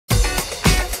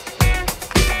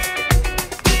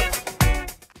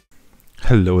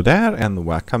Hello there and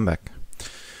welcome back.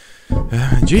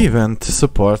 Gevent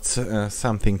supports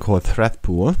something called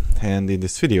Threadpool, and in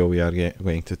this video we are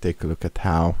going to take a look at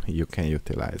how you can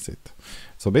utilize it.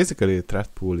 So basically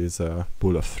Threadpool is a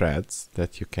pool of threads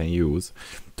that you can use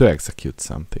to execute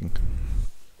something.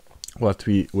 What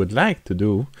we would like to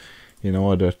do in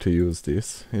order to use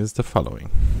this is the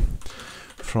following.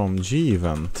 From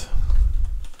gevent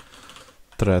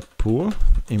Threadpool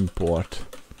import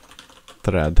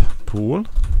Threadpool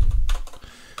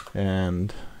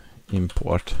and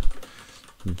import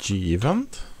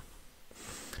gevent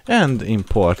and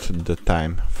import the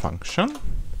time function.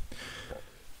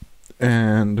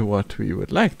 And what we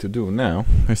would like to do now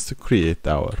is to create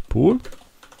our pool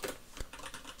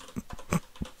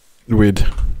with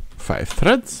 5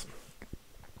 threads,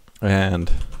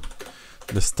 and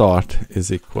the start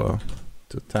is equal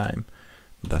to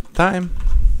time.time.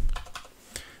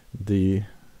 The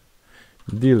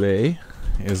delay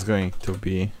is going to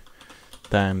be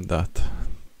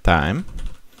time.time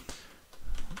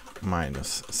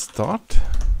minus start,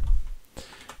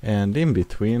 and in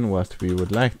between what we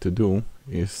would like to do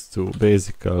is to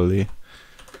basically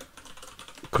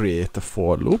create a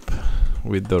for loop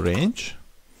with the range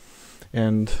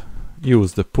and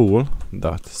use the pool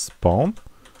dot spawn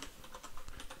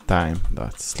time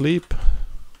dot sleep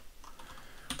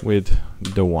with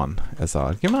the 1 as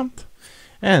argument,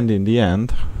 and in the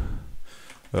end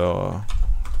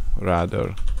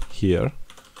rather here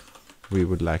we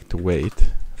would like to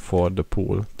wait for the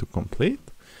pool to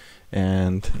complete,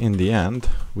 and in the end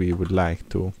we would like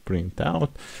to print out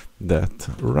that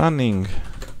running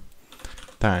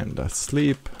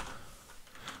time.sleep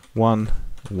 1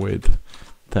 with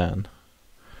 10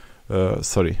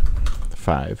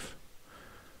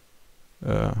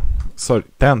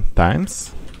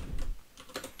 times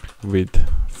with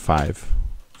 5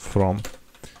 from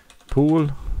pool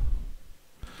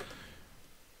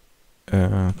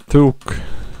took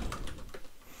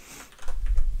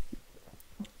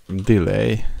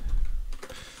delay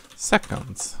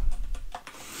seconds.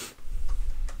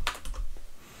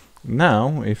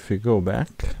 Now if we go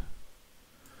back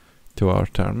to our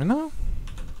terminal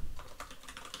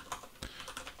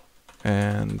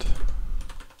and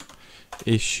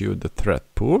issue the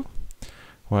Threadpool,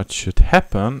 what should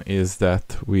happen is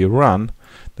that we run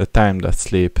the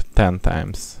time.sleep 10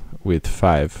 times with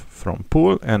 5 from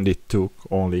pool, and it took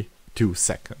only 2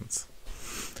 seconds.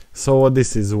 So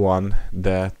this is one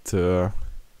that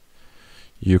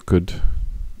you could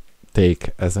take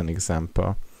as an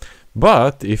example.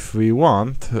 But if we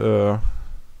want,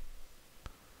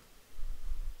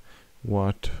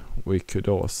 what we could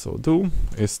also do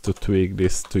is to tweak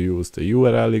this to use the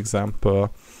URL example.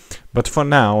 But for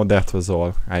now, that was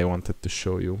all I wanted to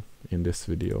show you in this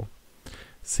video.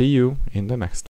 See you in the next one.